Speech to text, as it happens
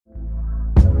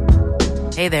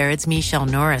Hey there, it's Michelle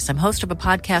Norris. I'm host of a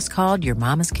podcast called Your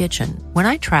Mama's Kitchen. When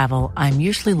I travel, I'm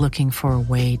usually looking for a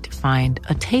way to find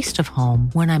a taste of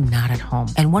home when I'm not at home.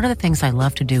 And one of the things I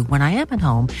love to do when I am at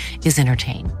home is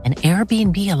entertain. And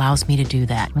Airbnb allows me to do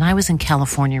that. When I was in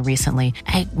California recently,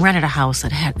 I rented a house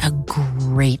that had a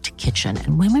great kitchen.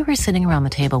 And when we were sitting around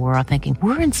the table, we were all thinking,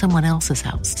 we're in someone else's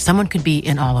house. Someone could be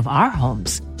in all of our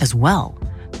homes as well.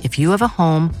 If you have a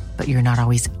home, but you're not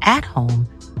always at home,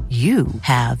 you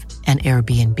have an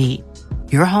Airbnb.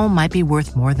 Your home might be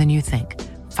worth more than you think.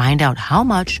 Find out how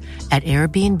much at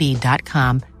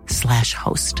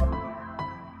airbnb.com/host.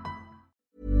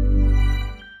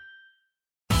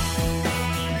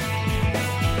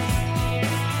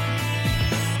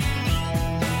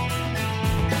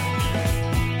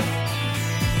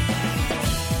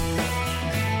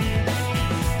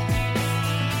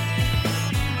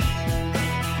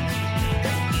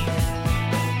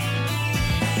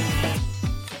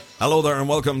 Hello there and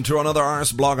welcome to another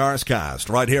Arsblog Arscast,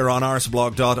 right here on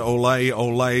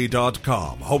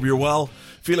arsblog.oleole.com. Hope you're well,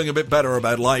 feeling a bit better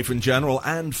about life in general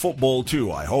and football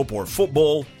too, I hope. Or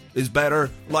football is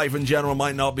better, life in general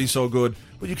might not be so good,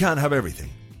 but you can't have everything.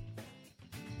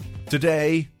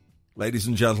 Today, ladies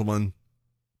and gentlemen,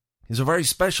 is a very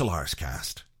special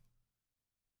Arscast.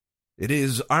 It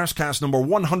is Arscast number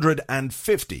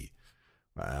 150.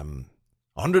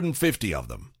 150 of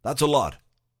them. That's a lot.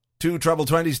 2 treble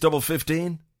 20s, double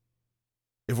 15.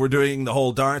 If we're doing the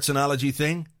whole darts analogy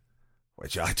thing,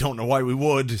 which I don't know why we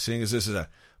would, seeing as this is a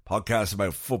podcast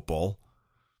about football.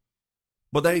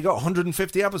 But there you go,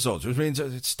 150 episodes, which means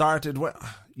it started, well,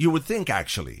 you would think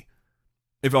actually,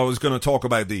 if I was going to talk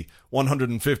about the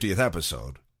 150th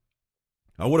episode,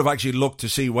 I would have actually looked to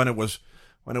see when it was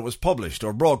published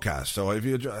or broadcast. So if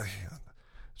you,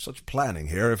 such planning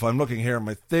here, if I'm looking here at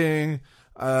my thing,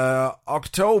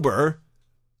 October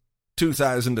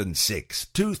 2006.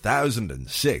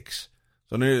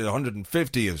 So nearly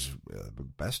 150 is the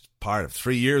best part of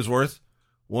 3 years worth.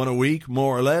 One a week,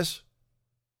 more or less.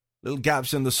 Little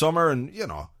gaps in the summer and, you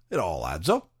know, it all adds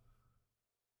up.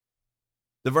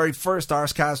 The very first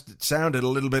Arscast sounded a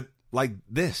little bit like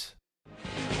this.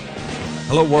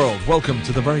 Hello world, welcome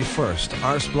to the very first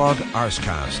Arsblog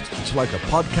Arscast. It's like a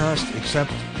podcast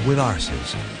except with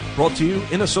arses. Brought to you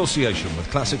in association with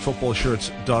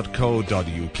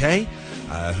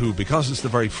classicfootballshirts.co.uk, who, because it's the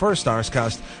very first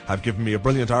Arscast, have given me a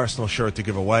brilliant Arsenal shirt to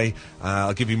give away.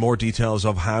 I'll give you more details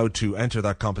of how to enter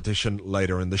that competition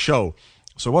later in the show.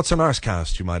 So what's an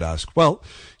Arscast, you might ask? Well,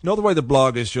 you know the way the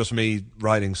blog is just me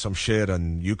writing some shit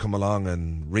and you come along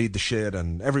and read the shit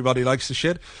and everybody likes the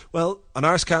shit? Well, an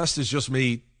Arscast is just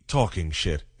me talking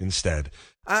shit instead.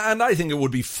 And I think it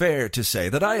would be fair to say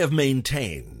that I have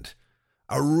maintained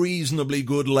a reasonably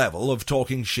good level of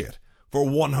talking shit for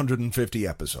 150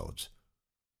 episodes.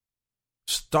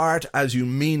 Start as you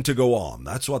mean to go on,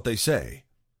 that's what they say.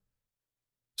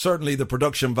 Certainly the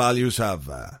production values have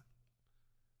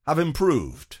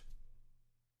improved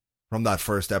from that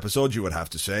first episode, you would have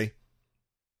to say.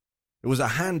 It was a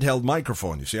handheld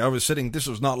microphone, you see. This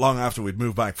was not long after we'd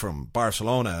moved back from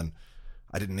Barcelona, and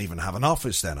I didn't even have an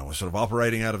office then. I was sort of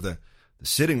operating out of the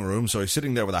sitting room, so I was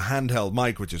sitting there with a handheld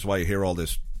mic, which is why you hear all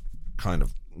this kind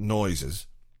of noises.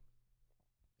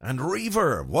 And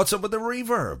reverb. What's up with the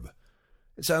reverb?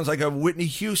 It sounds like a Whitney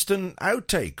Houston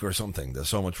outtake or something. There's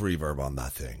so much reverb on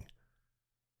that thing.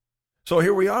 So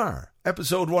here we are,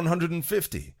 episode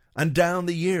 150, and down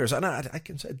the years, and I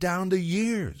can say down the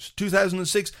years,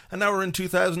 2006, and now we're in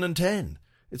 2010.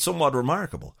 It's somewhat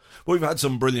remarkable. We've had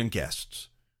some brilliant guests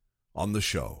on the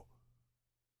show.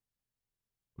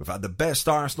 We've had the best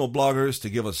Arsenal bloggers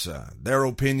to give us their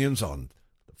opinions on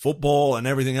the football and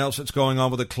everything else that's going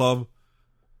on with the club.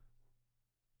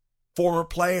 Former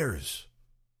players.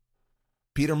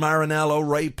 Peter Marinello,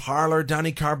 Ray Parlour,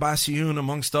 Danny Carbassione,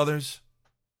 amongst others.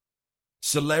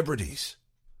 Celebrities.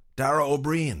 Dara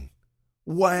O'Brien.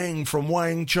 Wang from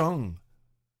Wang Chung.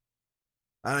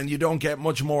 And you don't get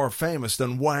much more famous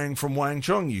than Wang from Wang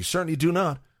Chung. You certainly do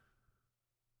not.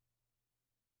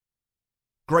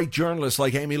 Great journalists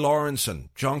like Amy Lawrence and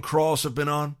John Cross have been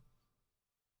on.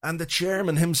 And the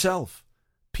chairman himself,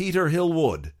 Peter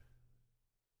Hillwood,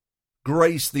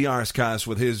 graced the Arscast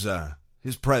with his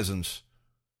presence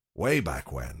way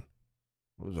back when.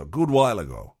 It was a good while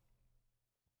ago.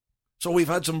 So we've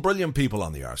had some brilliant people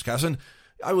on the Arscast, and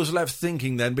I was left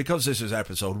thinking then, because this is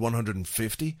episode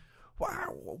 150,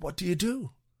 wow, what do you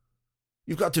do?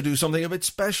 You've got to do something a bit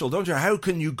special, don't you? How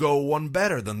can you go one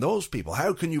better than those people?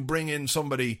 How can you bring in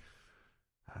somebody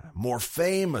more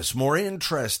famous, more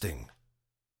interesting,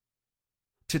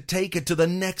 to take it to the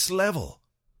next level?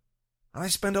 And I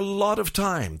spent a lot of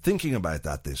time thinking about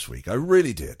that this week. I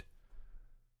really did.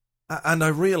 And I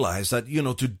realized that,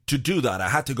 to do that, I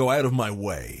had to go out of my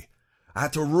way. I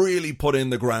had to really put in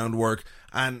the groundwork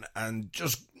and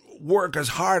just work as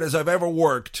hard as I've ever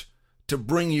worked to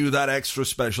bring you that extra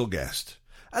special guest.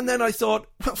 And then I thought,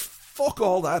 fuck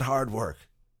all that hard work.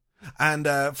 And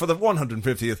for the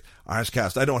 150th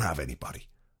Arscast, I don't have anybody.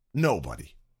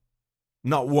 Nobody.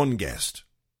 Not one guest.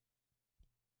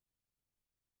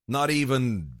 Not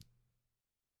even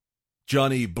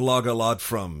Johnny Blogalot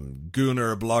from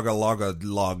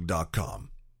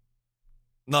GoonerBlogalog.com.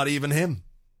 Not even him.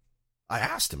 I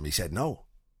asked him. He said no.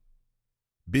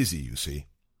 Busy, you see.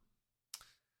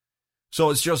 So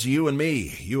it's just you and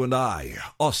me, you and I,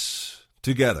 us,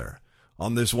 together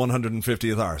on this 150th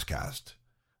Arscast,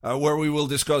 where we will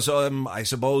discuss, I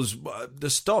suppose, the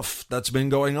stuff that's been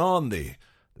going on, the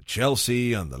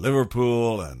Chelsea and the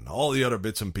Liverpool and all the other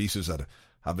bits and pieces that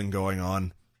have been going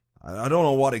on. I don't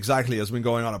know what exactly has been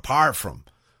going on apart from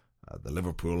the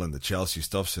Liverpool and the Chelsea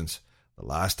stuff since the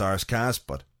last Arscast,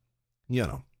 but,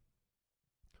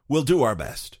 we'll do our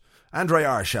best. Andre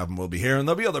Arshavin will be here, and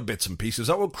there'll be other bits and pieces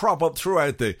that will crop up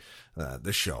throughout the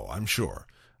show, I'm sure.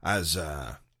 As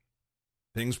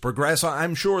things progress,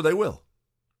 I'm sure they will.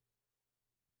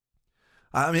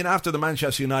 I mean, after the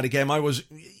Manchester United game, I was,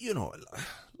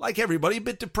 like everybody, a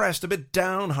bit depressed, a bit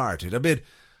downhearted, a bit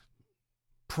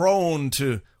prone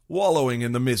to wallowing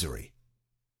in the misery.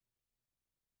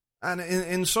 And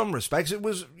in some respects, it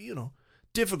was,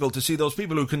 difficult to see those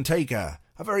people who can take a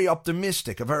very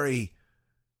optimistic, a very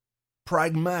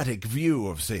pragmatic view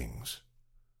of things,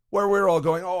 where we're all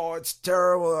going, oh, it's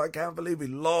terrible, I can't believe we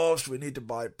lost, we need to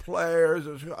buy players,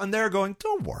 and they're going,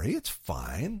 don't worry, it's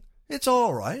fine, it's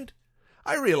all right.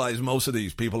 I realize most of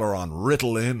these people are on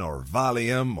Ritalin or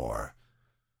Valium or,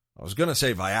 I was going to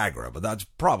say Viagra, but that's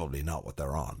probably not what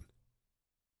they're on.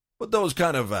 But those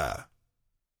kind of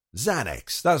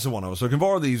Xanax, that's the one I was looking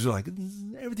for. These are like,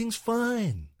 everything's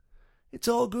fine, it's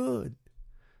all good.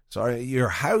 Sorry, your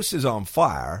house is on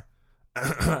fire,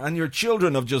 and your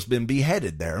children have just been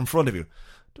beheaded there in front of you.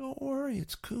 Don't worry,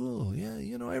 it's cool. Yeah,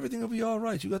 everything will be all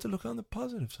right. You got to look on the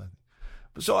positive side.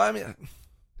 So, I mean,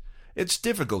 it's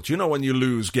difficult, when you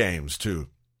lose games to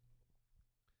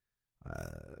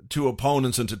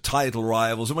opponents and to title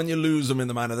rivals, and when you lose them in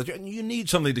the manner that you need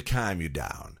something to calm you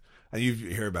down. And you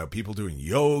hear about people doing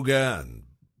yoga and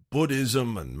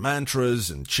Buddhism and mantras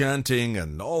and chanting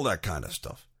and all that kind of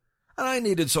stuff. And I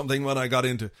needed something when I got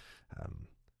into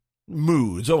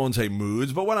moods. I won't say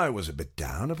moods, but when I was a bit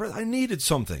down, I needed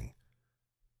something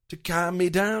to calm me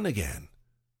down again.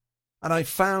 And I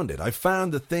found it. I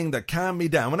found the thing that calmed me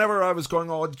down. Whenever I was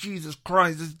going, oh, Jesus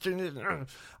Christ,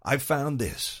 I found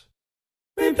this.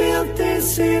 We built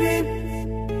this city.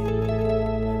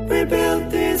 We built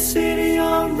this city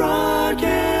on rock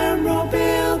and roll.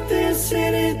 Built this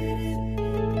city.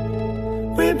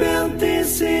 We built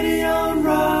this city on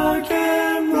rock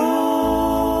and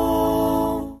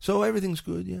roll. So everything's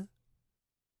good, yeah?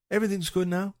 Everything's good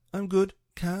now? I'm good,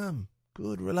 calm,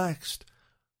 good, relaxed.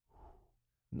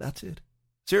 And that's it.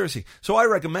 Seriously. So I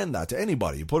recommend that to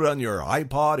anybody. You put it on your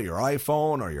iPod or your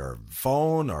iPhone or your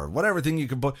phone or whatever thing you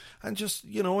can put. And just,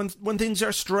 when things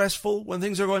are stressful, when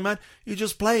things are going mad, you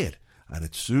just play it. And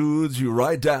it soothes you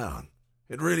right down.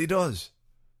 It really does.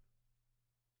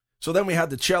 So then we had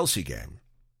the Chelsea game.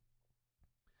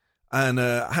 And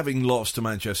having lost to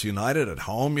Manchester United at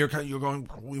home, you're going,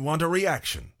 we want a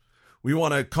reaction. We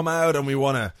want to come out and we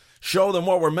want to show them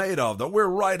what we're made of, that we're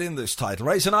right in this title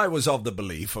race. And I was of the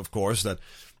belief, of course, that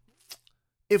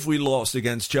if we lost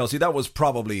against Chelsea, that was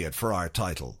probably it for our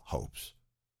title hopes.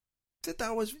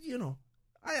 That was,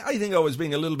 I think I was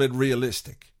being a little bit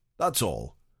realistic. That's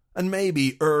all. And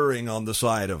maybe erring on the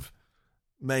side of,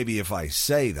 maybe if I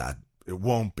say that, it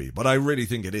won't be. But I really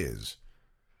think it is.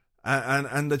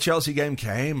 And the Chelsea game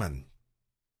came, and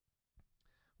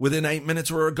within 8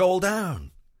 minutes we're a goal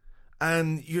down.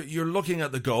 And you're looking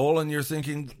at the goal and you're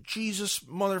thinking, Jesus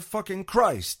motherfucking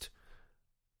Christ.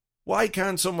 Why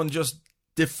can't someone just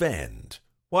defend?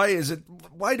 Why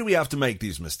do we have to make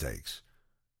these mistakes?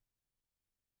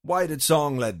 Why did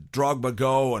Song let Drogba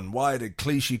go, and why did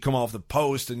Clichy come off the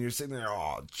post, and you're sitting there,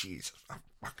 oh, Jesus,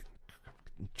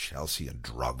 fucking Chelsea and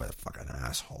Drogba, fucking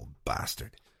asshole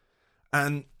bastard.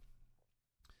 And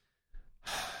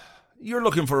you're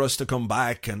looking for us to come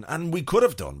back, and we could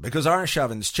have done, because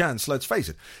Arshavin's chance, let's face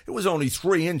it, it was only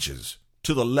 3 inches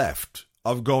to the left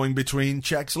of going between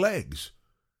Cech's legs.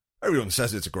 Everyone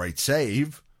says it's a great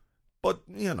save, but,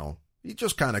 he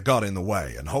just kind of got in the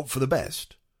way and hoped for the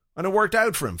best. And it worked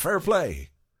out for him, fair play.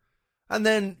 And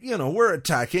then, we're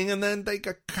attacking, and then they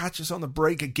catch us on the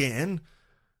break again.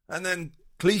 And then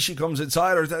Clichy comes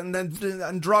inside, and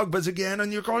Drogba's again,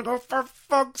 and you're going, oh, for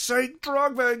fuck's sake,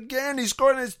 Drogba again. He's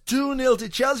scoring his 2-0 to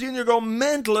Chelsea, and you're going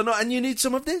mental, and you need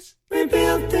some of this. We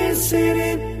built this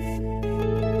city.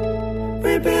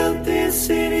 We built this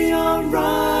city on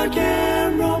rock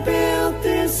and roll. Built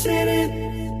this city.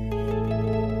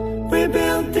 We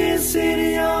built this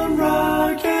city on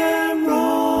rock and roll.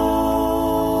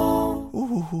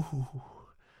 Ooh,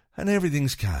 and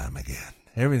everything's calm again.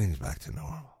 Everything's back to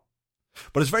normal.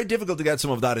 But it's very difficult to get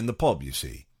some of that in the pub, you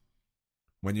see.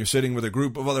 When you're sitting with a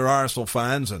group of other Arsenal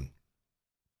fans, and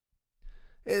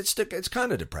it's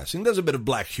kind of depressing. There's a bit of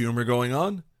black humour going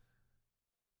on.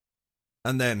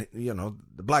 And then,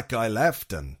 the black guy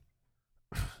left, and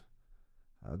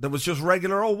there was just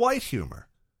regular old white humour.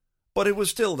 But it was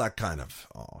still that kind of,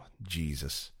 oh,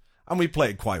 Jesus. And we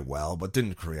played quite well, but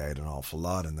didn't create an awful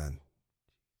lot. And then,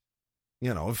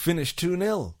 it finished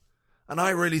 2-0. And I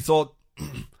really thought,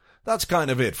 that's kind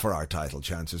of it for our title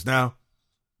chances. Now,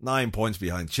 9 points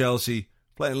behind Chelsea,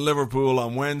 playing Liverpool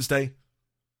on Wednesday.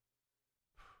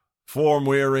 Form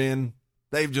we're in.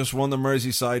 They've just won the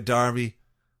Merseyside derby.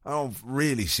 I don't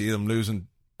really see them losing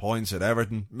points at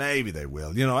Everton. Maybe they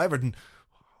will. Everton,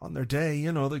 on their day,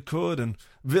 they could. And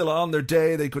Villa, on their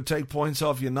day, they could take points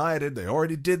off United. They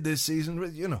already did this season,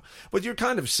 But you're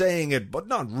kind of saying it, but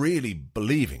not really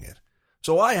believing it.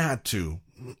 So I had to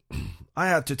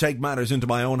take matters into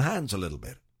my own hands a little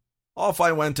bit. Off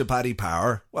I went to Paddy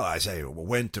Power. Well, I say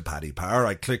went to Paddy Power.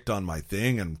 I clicked on my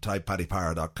thing and typed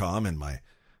paddypower.com in my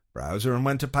browser and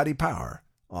went to Paddy Power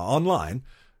online,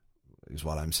 is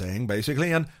what I'm saying,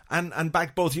 basically, and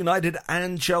backed both United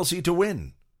and Chelsea to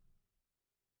win.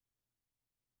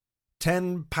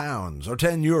 £10 or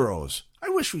 €10. I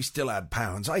wish we still had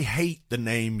pounds. I hate the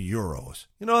name euros.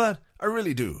 You know that? I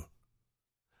really do.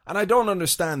 And I don't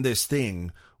understand this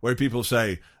thing where people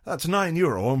say, that's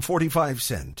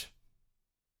 €9.45.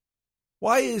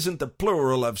 Why isn't the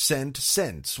plural of cent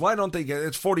cents? Why don't they get,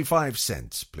 it's 45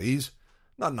 cents, please.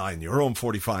 Not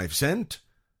 €9.45.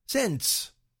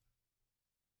 Cents.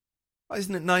 Why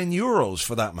isn't it €9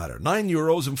 for that matter?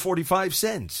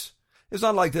 €9.45. It's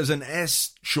not like there's an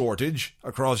S shortage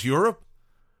across Europe.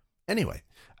 Anyway,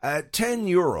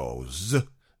 €10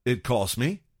 it cost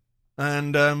me.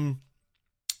 And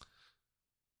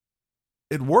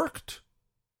it worked.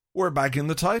 We're back in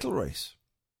the title race.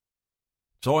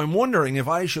 So I'm wondering if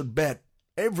I should bet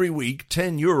every week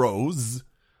 €10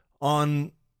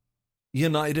 on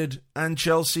United and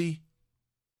Chelsea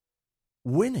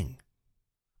winning.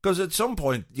 Because at some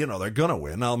point, they're going to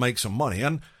win. I'll make some money.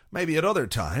 And maybe at other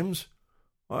times,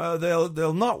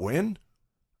 they'll not win.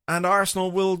 And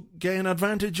Arsenal will gain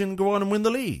advantage and go on and win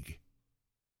the league.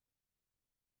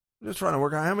 I'm just trying to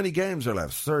work out how many games are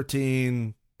left.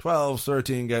 13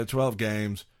 games, 12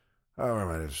 games.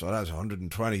 Oh, so that's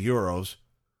 €120.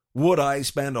 Would I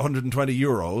spend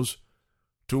 €120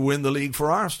 to win the league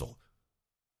for Arsenal?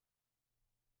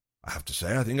 I have to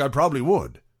say, I think I probably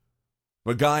would.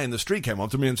 A guy in the street came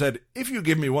up to me and said, if you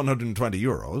give me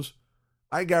 €120,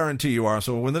 I guarantee you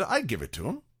Arsenal will win it. I'd give it to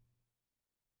him.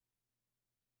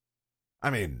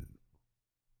 I mean,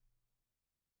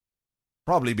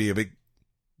 probably be a bit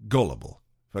gullible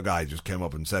if a guy just came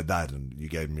up and said that and you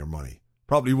gave him your money.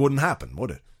 Probably wouldn't happen, would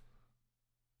it?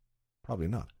 Probably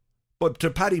not. But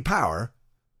to Paddy Power,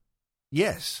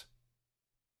 yes.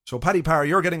 So Paddy Power,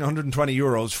 you're getting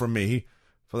 €120 from me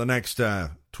for the next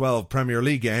 12 Premier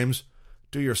League games.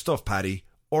 Do your stuff, Paddy,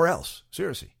 or else.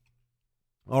 Seriously.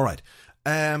 All right.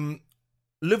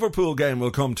 Liverpool game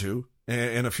we'll come to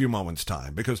in a few moments'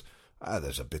 time, because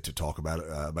there's a bit to talk about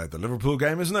the Liverpool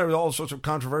game, isn't there? All sorts of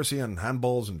controversy and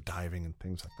handballs and diving and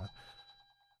things like that.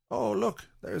 Oh, look,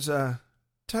 there's a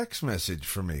text message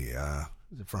for me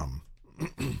from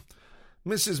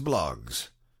Mrs. Bloggs.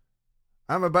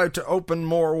 I'm about to open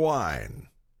more wine.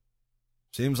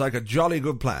 Seems like a jolly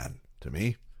good plan to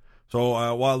me.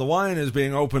 So while the wine is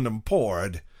being opened and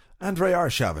poured, Andrei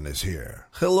Arshavin is here.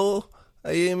 Hello,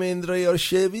 I am Andrei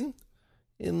Arshavin,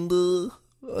 and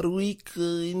our week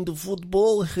in the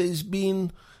football has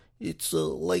been, it's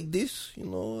like this, a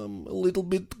little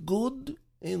bit good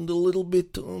and a little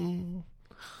bit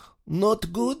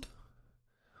not good.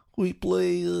 We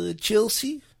play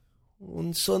Chelsea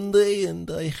on Sunday, and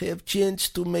I have chance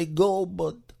to make goal,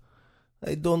 but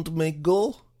I don't make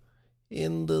goal.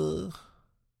 And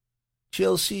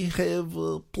Chelsea have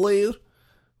a player,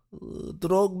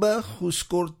 Drogba, who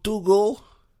scored 2 goals.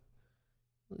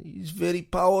 He's very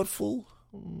powerful.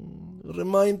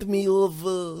 Remind me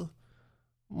of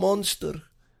Monster,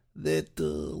 that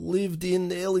lived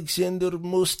in Alexander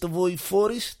Mostovoy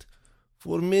Forest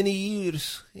for many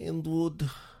years and would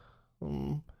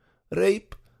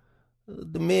rape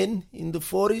the men in the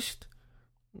forest.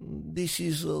 This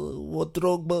is what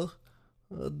Drogba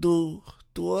do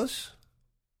to us.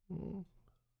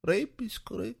 Rape is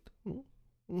correct.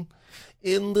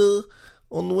 And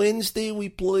on Wednesday we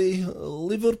play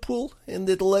Liverpool, and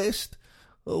at last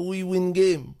we win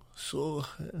game. So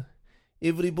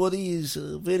everybody is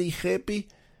very happy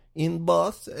in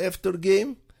Bath after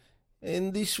game.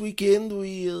 And this weekend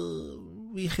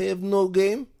we have no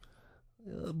game,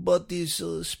 but this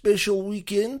special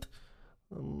weekend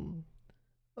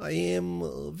I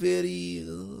am very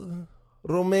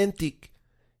romantic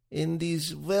in this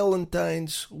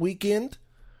Valentine's weekend,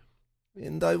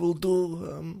 and I will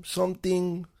do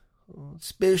something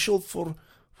special for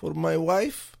my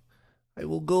wife. I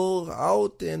will go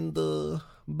out and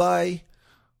buy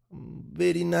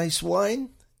very nice wine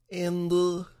and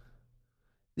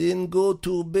then go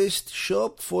to best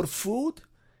shop for food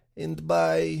and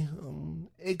buy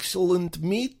excellent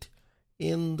meat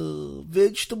and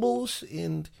vegetables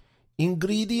and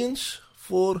ingredients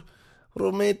for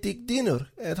romantic dinner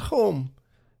at home.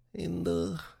 And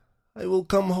I will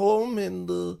come home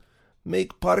and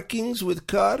make parkings with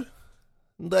car,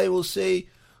 and I will say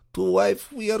to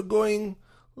wife, we are going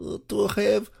to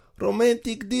have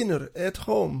romantic dinner at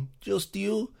home, just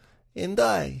you and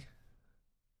I.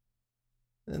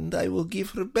 And I will give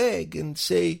her a bag and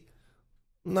say,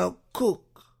 now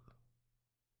cook.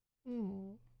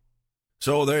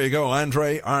 So there you go,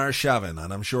 Andrei Arshavin,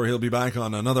 and I'm sure he'll be back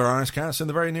on another Arscast in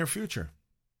the very near future.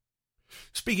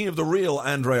 Speaking of the real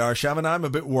Andrei Arshavin, I'm a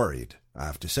bit worried. I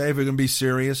have to say, if we can be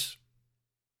serious,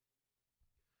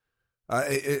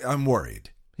 I'm worried.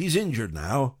 He's injured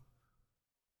now.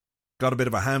 Got a bit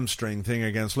of a hamstring thing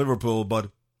against Liverpool,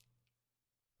 but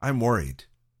I'm worried.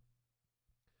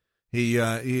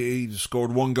 He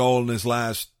scored 1 goal in his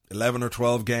last 11 or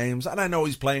 12 games, and I know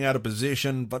he's playing out of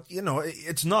position, but, you know,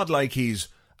 it's not like he's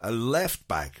a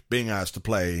left-back being asked to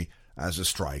play as a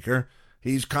striker.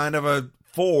 He's kind of a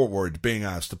forward being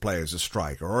asked to play as a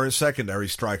striker, or a secondary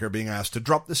striker being asked to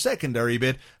drop the secondary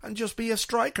bit and just be a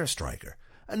striker,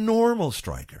 a normal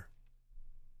striker.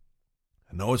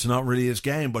 I know it's not really his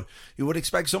game, but you would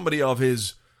expect somebody of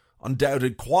his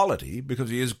undoubted quality, because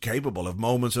he is capable of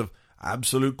moments of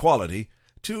absolute quality,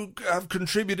 to have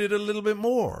contributed a little bit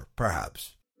more,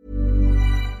 perhaps.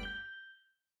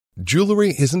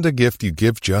 Jewelry isn't a gift you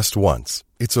give just once.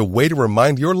 It's a way to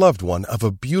remind your loved one of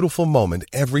a beautiful moment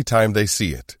every time they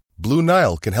see it. Blue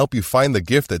Nile can help you find the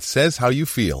gift that says how you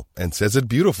feel and says it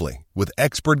beautifully, with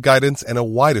expert guidance and a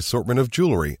wide assortment of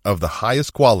jewelry of the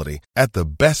highest quality at the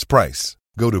best price.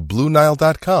 Go to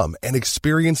BlueNile.com and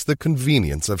experience the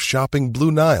convenience of shopping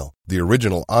Blue Nile, the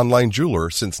original online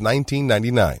jeweler since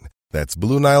 1999. That's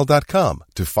BlueNile.com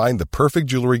to find the perfect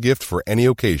jewelry gift for any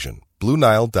occasion.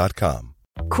 BlueNile.com.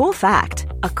 Cool fact,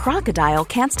 a crocodile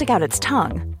can't stick out its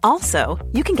tongue. Also,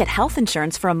 you can get health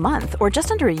insurance for a month or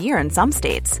just under a year in some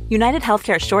states. United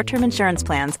Healthcare short-term insurance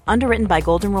plans, underwritten by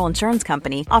Golden Rule Insurance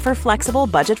Company, offer flexible,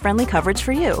 budget-friendly coverage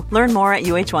for you. Learn more at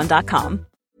UH1.com.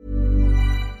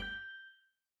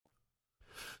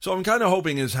 So I'm kind of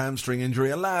hoping his hamstring injury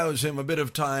allows him a bit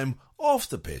of time off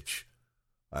the pitch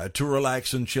to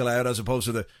relax and chill out, as opposed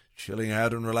to the chilling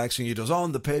out and relaxing he does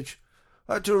on the pitch.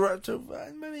 To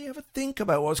maybe have a think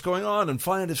about what's going on and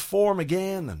find his form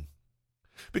again. And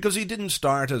because he didn't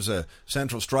start as a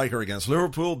central striker against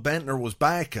Liverpool, Bendtner was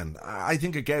back, and I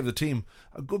think it gave the team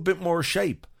a good bit more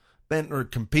shape. Bendtner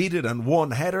competed and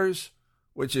won headers,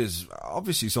 which is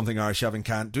obviously something Arshavin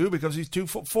can't do because he's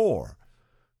 2'4",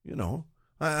 you know.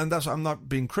 And that's, I'm not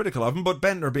being critical of him, but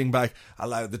Bendtner being back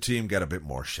allowed the team get a bit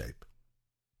more shape.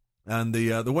 And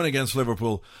the win against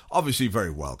Liverpool, obviously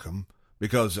very welcome,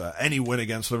 because any win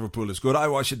against Liverpool is good. I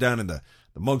watched it down in the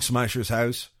Mug Smashers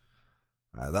house.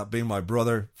 That being my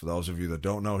brother. For those of you that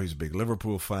don't know, he's a big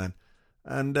Liverpool fan.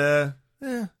 And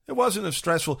it wasn't as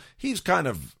stressful. He's kind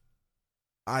of,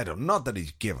 not that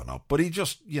he's given up, but he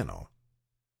just,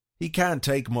 he can't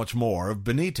take much more of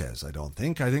Benitez, I don't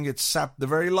think. I think it sapped the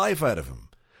very life out of him.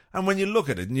 And when you look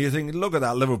at it and you think, look at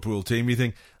that Liverpool team, you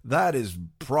think that is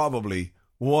probably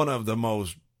one of the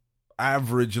most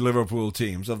average Liverpool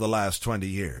teams of the last 20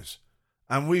 years.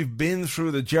 And we've been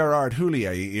through the Gerard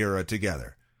Houllier era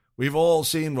together. We've all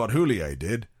seen what Houllier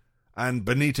did, and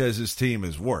Benitez's team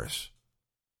is worse.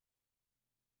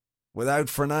 Without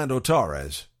Fernando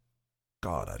Torres,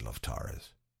 God, I love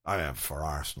Torres. I am for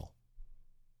Arsenal.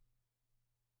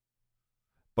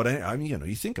 But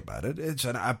you think about it, it's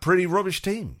a pretty rubbish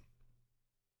team.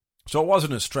 So it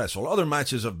wasn't as stressful. Other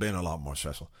matches have been a lot more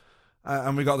stressful.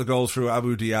 and we got the goal through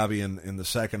Abu Diaby in the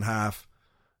second half.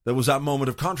 There was that moment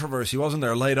of controversy, wasn't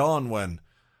there, late on when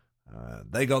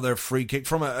they got their free kick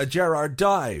from a Gerrard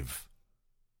dive.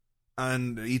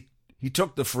 And he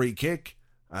took the free kick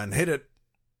and hit it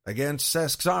against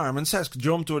Cesk's arm, and Cesc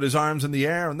jumped with his arms in the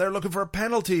air, and they're looking for a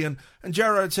penalty, and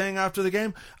Gerrard saying after the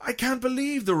game, I can't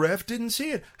believe the ref didn't see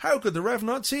it. How could the ref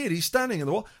not see it? He's standing in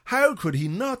the wall. How could he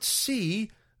not see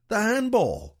the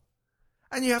handball?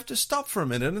 And you have to stop for a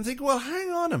minute and think, well,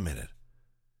 hang on a minute.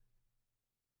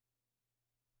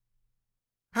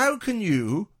 How can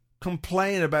you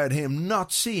complain about him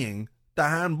not seeing the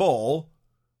handball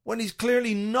when he's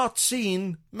clearly not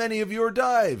seen many of your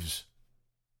dives?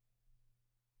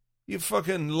 You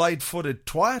fucking light-footed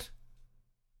twat.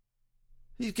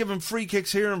 He's giving free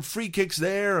kicks here and free kicks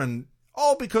there, and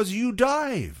all because you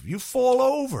dive. You fall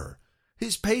over.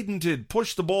 His patented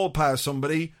push the ball past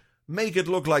somebody, make it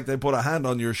look like they put a hand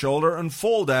on your shoulder and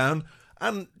fall down,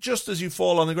 and just as you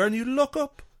fall on the ground, you look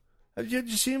up. Did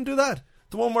you see him do that?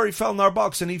 The one where he fell in our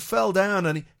box and he fell down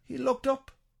and he looked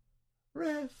up.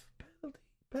 Ref,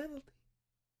 penalty.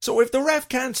 So if the ref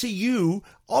can't see you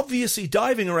obviously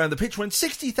diving around the pitch when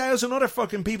 60,000 other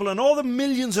fucking people and all the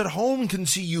millions at home can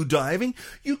see you diving,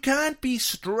 you can't be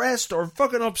stressed or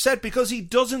fucking upset because he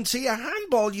doesn't see a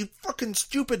handball, you fucking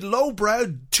stupid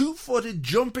low-browed, two-footed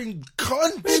jumping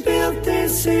cunt. We built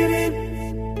this city.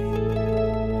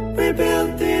 We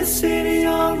built this city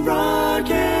on rock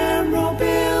and roll.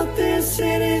 Built this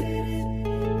city.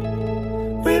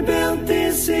 We built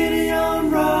this city on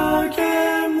rock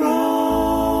and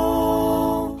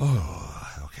roll.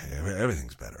 Oh, okay.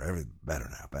 Everything's better. Better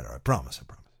now. Better. I promise.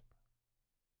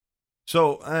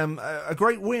 So, a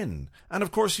great win. And,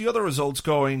 of course, the other results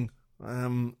going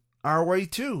our way,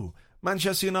 too.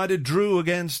 Manchester United drew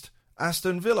against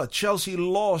Aston Villa. Chelsea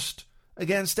lost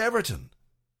against Everton.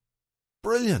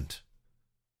 Brilliant.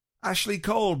 Ashley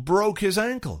Cole broke his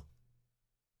ankle.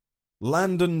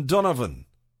 Landon Donovan,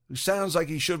 who sounds like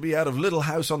he should be out of Little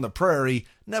House on the Prairie,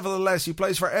 nevertheless he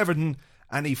plays for Everton,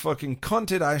 and he fucking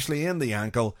cunted Ashley in the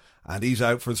ankle, and he's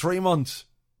out for 3 months.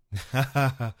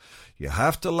 You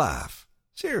have to laugh.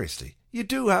 Seriously, you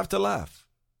do have to laugh.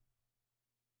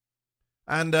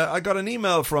 And I got an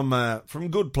email from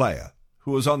Good Player,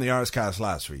 who was on the Arscast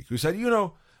last week, who said,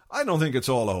 I don't think it's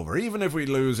all over. Even if we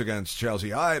lose against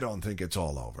Chelsea, I don't think it's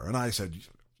all over. And I said,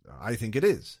 I think it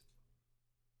is.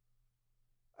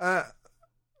 And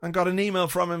got an email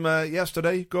from him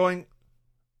yesterday going,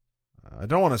 I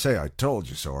don't want to say I told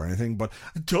you so or anything, but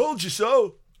I told you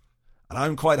so. And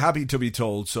I'm quite happy to be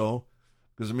told so,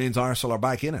 because it means Arsenal are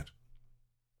back in it.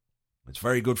 It's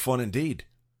very good fun indeed.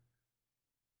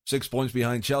 6 points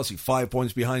behind Chelsea, 5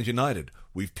 points behind United.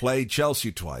 We've played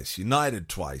Chelsea twice, United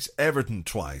twice, Everton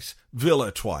twice,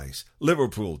 Villa twice,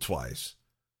 Liverpool twice.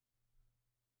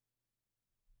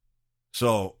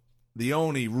 So, the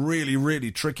only really,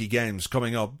 really tricky games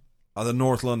coming up are the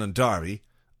North London Derby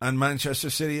and Manchester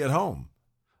City at home.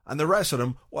 And the rest of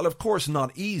them, well, of course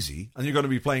not easy, and you're going to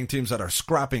be playing teams that are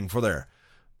scrapping for their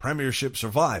Premiership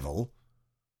survival.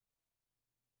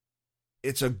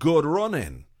 It's a good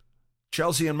run-in.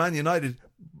 Chelsea and Man United,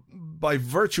 by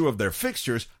virtue of their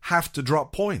fixtures, have to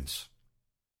drop points.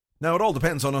 Now, it all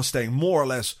depends on us staying more or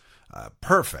less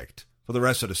perfect for the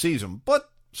rest of the season, but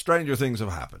stranger things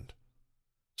have happened.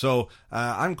 So,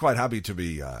 I'm quite happy to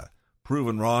be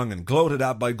proven wrong and gloated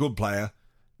at by Good Player,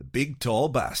 the big tall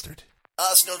bastard.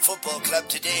 Arsenal Football Club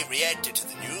today reacted to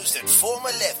the news that former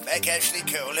left-back Ashley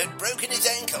Cole had broken his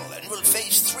ankle and will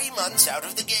face 3 months out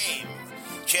of the game.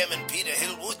 Chairman Peter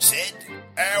Hillwood said,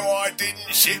 How I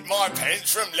didn't shit my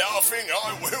pants from laughing,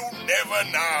 I will never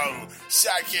know.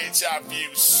 Suck it up, you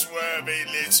swervy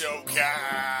little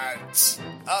cunt.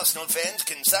 Arsenal fans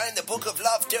can sign the Book of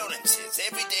Love Dolences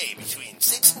every day between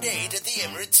 6 and 8 at the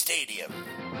Emirates Stadium.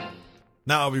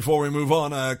 Now, before we move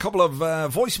on, a couple of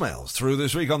voicemails through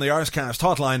this week on the Arscast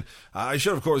hotline. I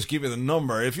should, of course, give you the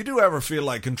number. If you do ever feel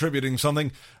like contributing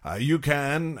something, you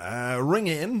can ring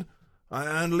in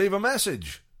and leave a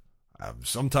message.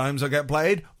 Sometimes I get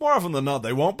played. More often than not,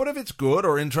 they won't. But if it's good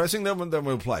or interesting, then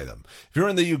we'll play them. If you're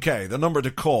in the UK, the number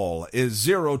to call is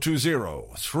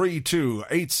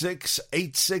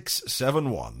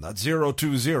 020-3286-8671. That's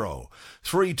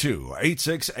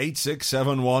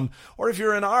 020-3286-8671. Or if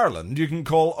you're in Ireland, you can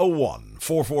call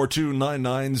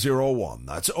 01-442-9901.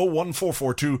 That's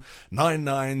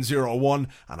 01-442-9901.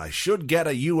 And I should get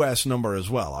a US number as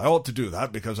well. I ought to do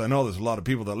that because I know there's a lot of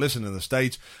people that listen in the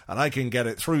States, and I can get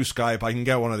it through Skype. I can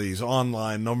get one of these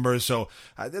online numbers. So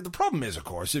the problem is, of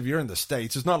course, if you're in the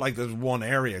States, it's not like there's one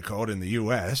area code in the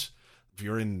US. If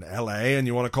you're in LA and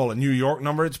you want to call a New York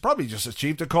number, it's probably just as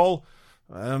cheap to call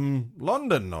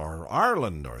London or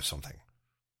Ireland or something.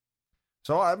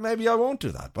 So maybe I won't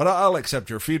do that, but I'll accept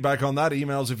your feedback on that.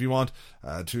 Emails if you want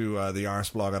to the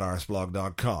arsblog at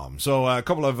arsblog.com. So a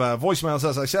couple of voicemails,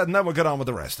 as I said, and then we'll get on with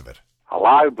the rest of it.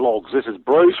 Hello, blogs. This is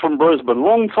Bruce from Brisbane.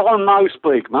 Long time no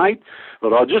speak, mate.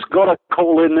 But I just got a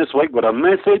call in this week with a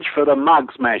message for the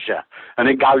Mug Smasher. And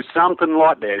it goes something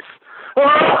like this.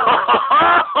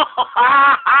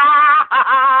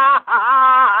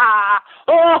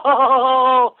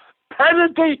 Oh,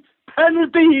 penalty,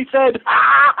 he said.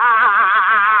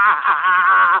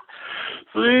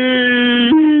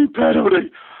 See, penalty.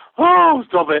 Oh,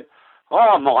 stop it.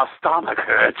 Oh, my stomach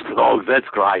hurts, blogs. That's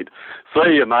great.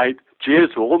 See you, mate.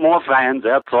 Cheers to all my fans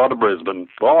outside of Brisbane.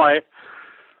 Bye.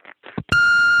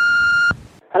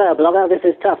 Hello, blogger. This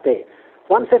is Tufty.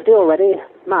 1:50 already.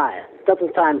 My,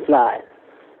 doesn't time fly?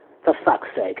 For fuck's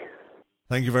sake.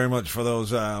 Thank you very much for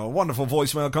those wonderful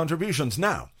voicemail contributions.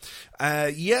 Now,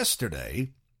 yesterday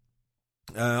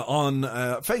on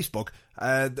Facebook,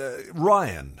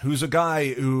 Ryan, who's a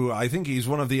guy who I think he's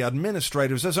one of the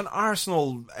administrators, there's an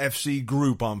Arsenal FC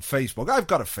group on Facebook. I've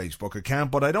got a Facebook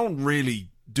account, but I don't really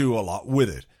do a lot with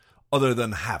it other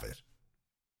than have it.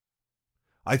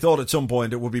 I thought at some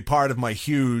point it would be part of my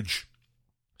huge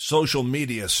social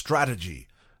media strategy,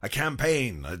 a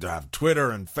campaign. I'd have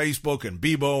Twitter and Facebook and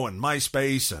Bebo and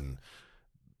MySpace and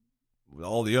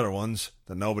all the other ones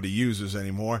that nobody uses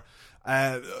anymore.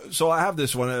 So I have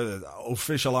this one,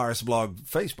 official Arsblog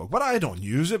Facebook, but I don't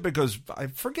use it because I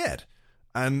forget.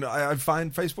 And I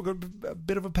find Facebook a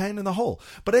bit of a pain in the hole.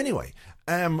 But anyway,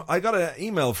 I got an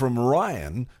email from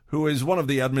Ryan, who is one of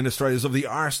the administrators of the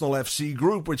Arsenal FC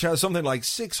group, which has something like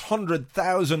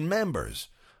 600,000 members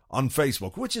on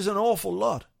Facebook, which is an awful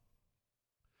lot.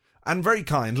 And very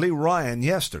kindly, Ryan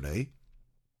yesterday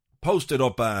posted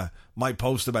up my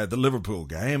post about the Liverpool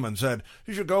game and said,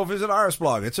 you should go visit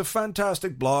Arsblog. It's a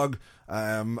fantastic blog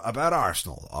about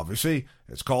Arsenal, obviously.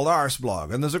 It's called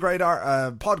Arsblog. And there's a great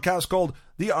podcast called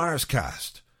The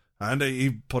Arscast. And he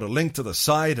put a link to the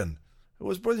site, and it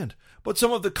was brilliant. But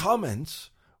some of the comments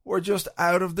were just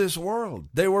out of this world.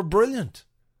 They were brilliant.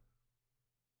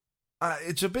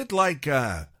 It's a bit like,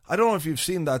 I don't know if you've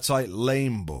seen that site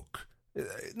Lamebook.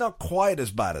 Not quite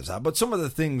as bad as that, but some of the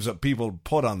things that people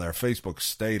put on their Facebook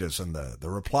status and the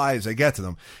replies they get to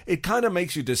them, it kind of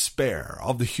makes you despair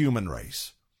of the human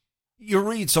race. You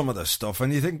read some of the stuff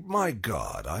and you think, my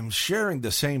God, I'm sharing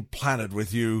the same planet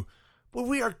with you, but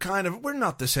we're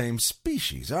not the same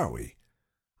species, are we?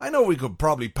 I know we could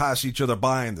probably pass each other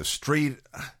by in the street.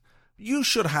 You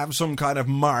should have some kind of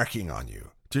marking on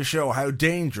you to show how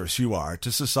dangerous you are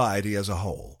to society as a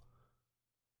whole.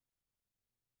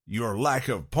 Your lack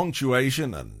of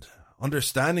punctuation and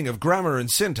understanding of grammar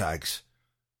and syntax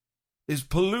is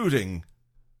polluting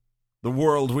the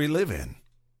world we live in.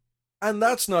 And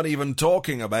that's not even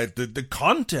talking about the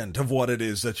content of what it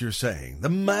is that you're saying. The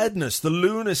madness, the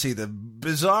lunacy, the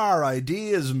bizarre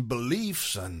ideas and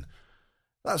beliefs, and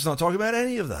that's not talking about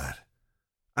any of that.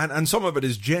 And some of it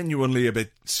is genuinely a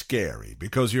bit scary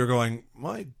because you're going,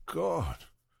 my God,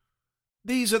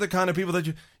 these are the kind of people that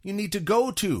you need to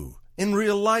go to. In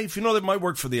real life, you know, they might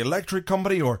work for the electric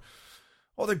company, or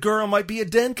the girl might be a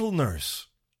dental nurse.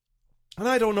 And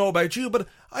I don't know about you, but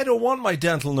I don't want my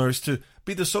dental nurse to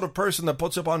be the sort of person that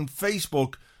puts up on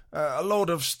Facebook a load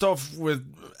of stuff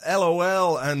with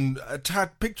LOL and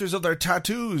pictures of their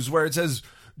tattoos where it says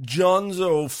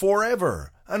Jonzo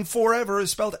Forever. And forever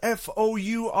is spelled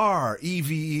F-O-U-R-E-V-E-R.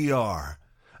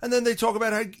 And then they talk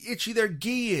about how itchy their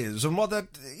gi is and what that,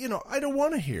 I don't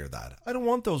want to hear that. I don't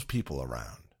want those people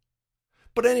around.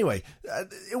 But anyway,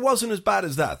 it wasn't as bad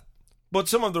as that. But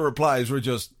some of the replies were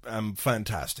just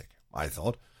fantastic, I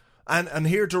thought. And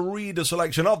here to read a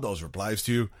selection of those replies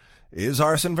to you is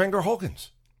Arsene Wenger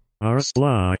Hawkins.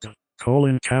 Arsblog,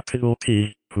 capital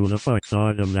P, who the fuck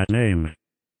thought of that name?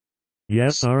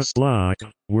 Yes, Arsblog,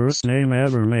 worst name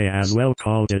ever, may as well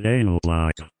called it Anal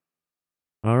Blog.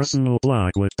 Arsenal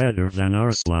Blog was better than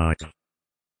Arsblog.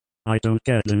 I don't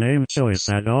get the name choice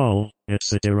at all.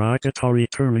 It's a derogatory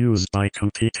term used by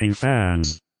competing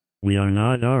fans. We are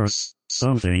not Ars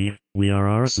something, we are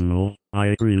Arsenal. I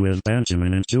agree with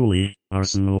Benjamin and Julie.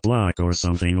 Arsenal Block or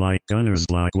something like Gunners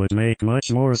Block would make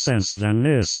much more sense than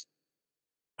this.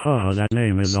 That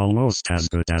name is almost as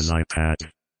good as iPad.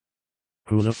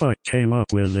 Who the fuck came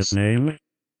up with this name?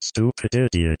 Stupid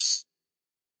idiots.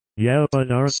 Yeah, but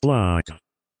Arsblog.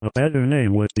 A better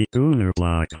name would be Gunner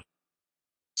Block.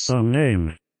 Some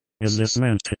name. Is this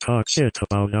meant to talk shit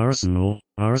about Arsenal,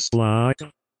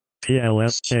 Arsblog?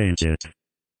 PLS, change it.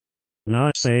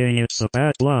 Not saying it's a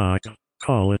bad blog,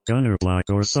 call it Gunner Block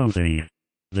or something.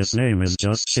 This name is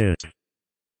just shit.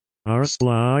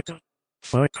 Arsblog?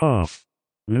 Fuck off.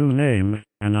 New name,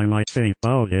 and I might think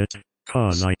about it,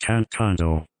 'cause I can't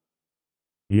condo.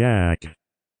 Yag.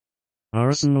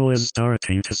 Arsenal is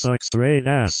starting to suck straight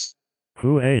ass.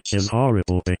 Is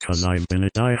horrible because I've been a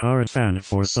die-hard fan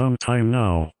for some time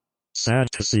now.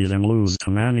 Sad to see them lose to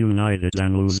Man United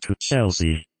and lose to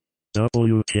Chelsea.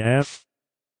 WTF?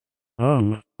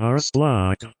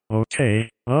 Arsblog, okay,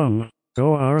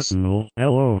 go Arsenal,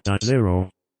 LO.0.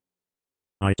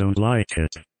 I don't like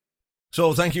it.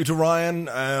 So thank you to Ryan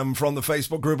from the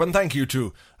Facebook group, and thank you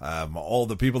to all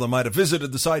the people that might have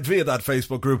visited the site via that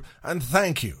Facebook group, and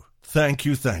thank you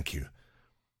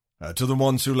to the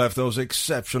ones who left those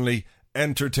exceptionally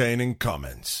entertaining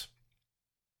comments.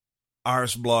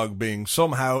 Arsblog being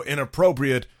somehow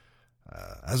inappropriate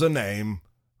as a name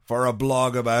for a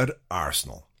blog about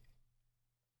Arsenal.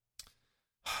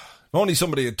 If only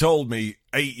somebody had told me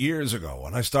 8 years ago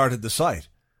when I started the site,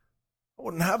 I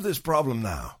wouldn't have this problem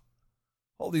now.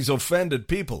 All these offended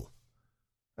people.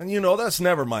 And you know, that's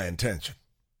never my intention.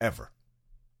 Ever.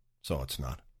 So it's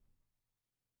not.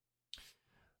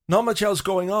 Not much else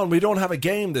going on. We don't have a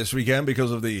game this weekend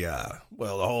because of the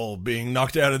whole being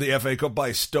knocked out of the FA Cup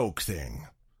by Stoke thing.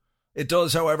 It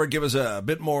does, however, give us a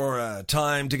bit more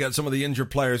time to get some of the injured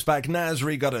players back.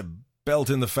 Nasri got a belt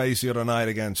in the face the other night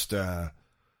against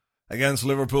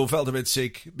Liverpool. Felt a bit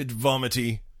sick, a bit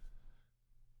vomity.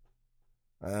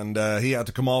 And he had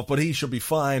to come off, but he should be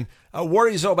fine.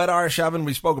 Worries about Arshavin.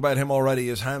 We spoke about him already.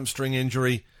 His hamstring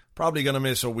injury. Probably going to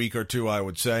miss a week or two, I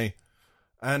would say.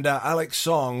 And Alex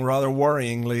Song, rather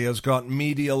worryingly, has got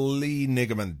medial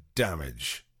ligament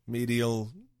damage.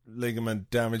 Medial ligament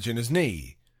damage in his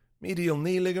knee. Medial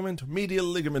knee ligament? Medial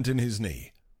ligament in his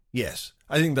knee. Yes,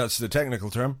 I think that's the technical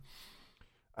term.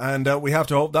 And we have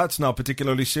to hope that's not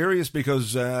particularly serious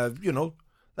because, that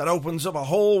opens up a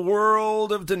whole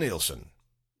world of Denilson.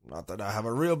 Not that I have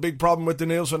a real big problem with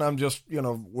Denilson, I'm just,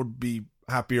 would be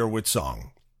happier with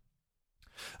Song.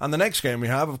 And the next game we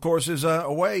have, of course, is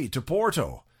away to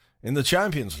Porto in the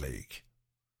Champions League.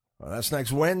 Well, that's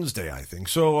next Wednesday, I think.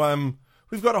 So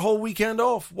we've got a whole weekend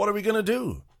off. What are we going to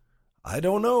do? I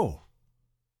don't know.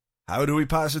 How do we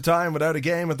pass the time without a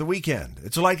game at the weekend?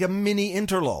 It's like a mini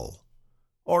interlull.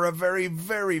 Or a very,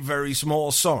 very, very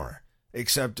small summer,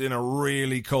 except in a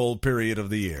really cold period of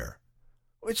the year.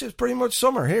 Which is pretty much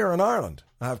summer here in Ireland,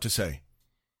 I have to say.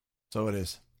 So it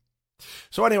is.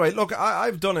 So anyway, look,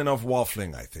 I've done enough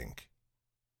waffling, I think.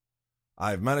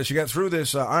 I've managed to get through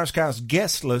this Arscast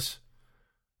guestless.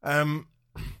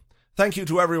 Thank you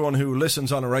to everyone who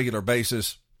listens on a regular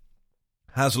basis,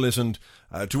 has listened,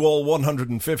 to all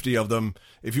 150 of them.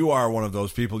 If you are one of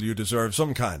those people, you deserve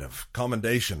some kind of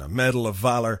commendation, a medal of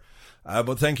valor.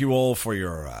 But thank you all for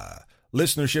your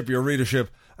listenership, your readership,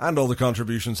 and all the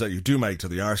contributions that you do make to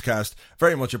the Arscast.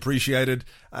 Very much appreciated.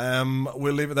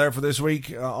 We'll leave it there for this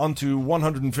week. On to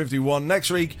 151 next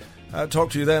week.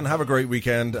 Talk to you then. Have a great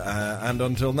weekend. And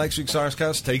until next week's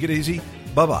Arscast, take it easy.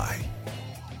 Bye-bye.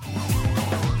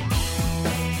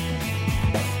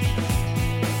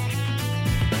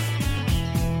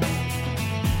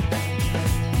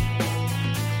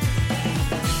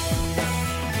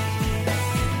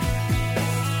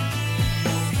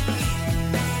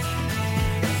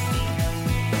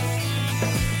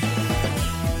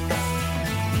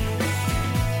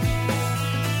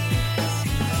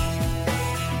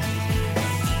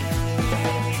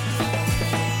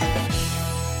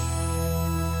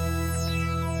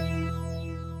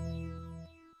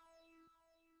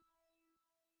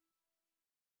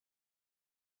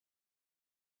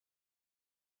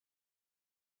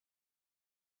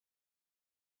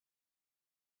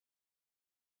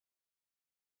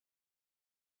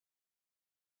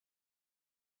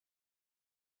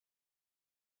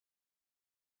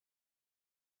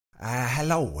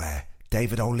 Hello,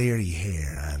 David O'Leary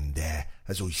here, and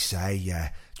as I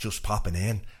say, just popping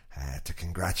in to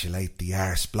congratulate the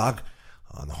Arsblog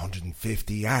on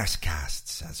 150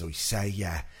 Arscasts. As I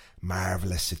say,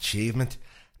 marvellous achievement.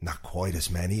 Not quite as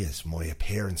many as my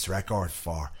appearance record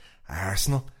for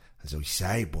Arsenal, as I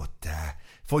say, but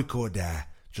if I could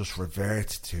just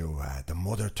revert to the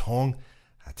mother tongue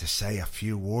to say a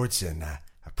few words in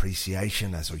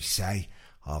appreciation, as I say,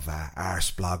 of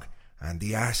Arsblog and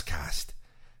the Arscast.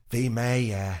 Vi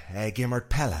me gimmert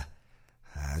pella,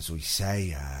 as we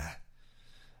say,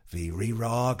 vi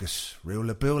ri-ragus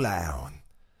rula bula on,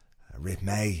 rit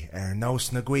me nos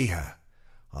naguiha,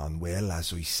 on will,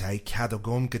 as we say,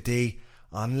 cadogum gadi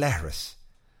on lehrus,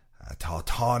 ta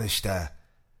tarnishta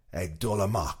eg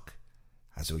dulamok,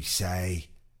 as we say,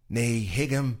 ni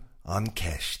higam on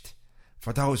kesht.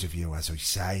 For those of you, as we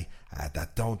say,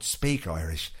 that don't speak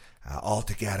Irish,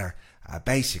 altogether.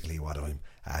 Basically what I'm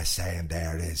saying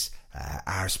there is,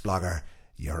 arseblogger,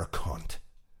 you're a cunt.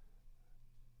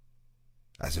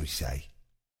 As we say.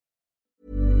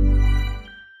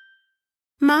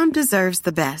 Mom deserves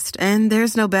the best, and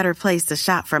there's no better place to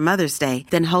shop for Mother's Day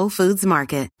than Whole Foods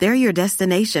Market. They're your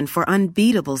destination for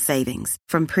unbeatable savings,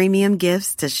 from premium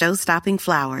gifts to show-stopping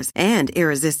flowers and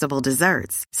irresistible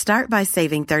desserts. Start by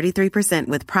saving 33%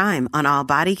 with Prime on all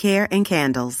body care and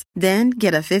candles. Then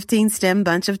get a 15-stem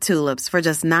bunch of tulips for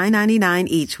just $9.99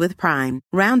 each with Prime.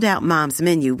 Round out Mom's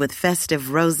menu with festive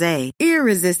rosé,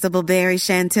 irresistible berry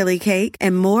chantilly cake,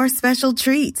 and more special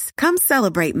treats. Come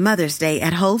celebrate Mother's Day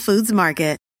at Whole Foods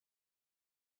Market.